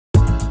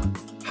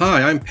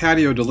Hi, I'm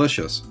Patio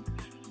Delicious.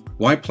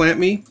 Why plant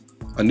me?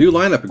 A new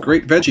lineup of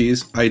great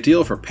veggies,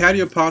 ideal for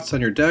patio pots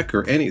on your deck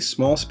or any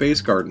small space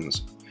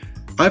gardens.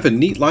 I have a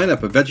neat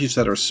lineup of veggies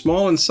that are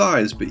small in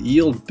size but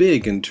yield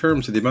big in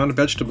terms of the amount of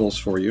vegetables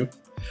for you.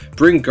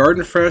 Bring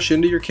garden fresh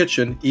into your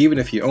kitchen even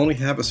if you only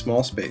have a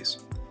small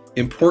space.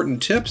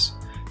 Important tips: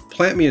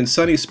 plant me in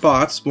sunny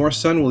spots, more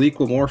sun will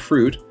equal more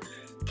fruit.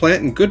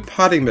 Plant in good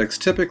potting mix,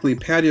 typically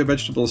patio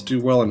vegetables do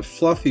well in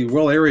fluffy,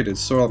 well-aerated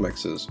soil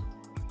mixes.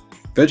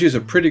 Veggies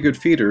are pretty good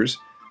feeders.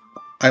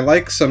 I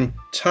like some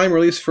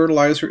time-release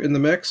fertilizer in the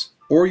mix,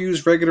 or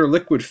use regular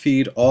liquid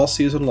feed all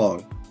season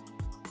long.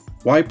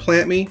 Why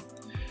plant me?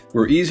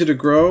 We're easy to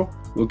grow.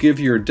 We'll give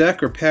your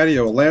deck or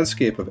patio a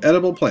landscape of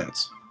edible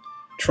plants.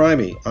 Try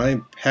me.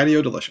 I'm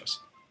Patio Delicious.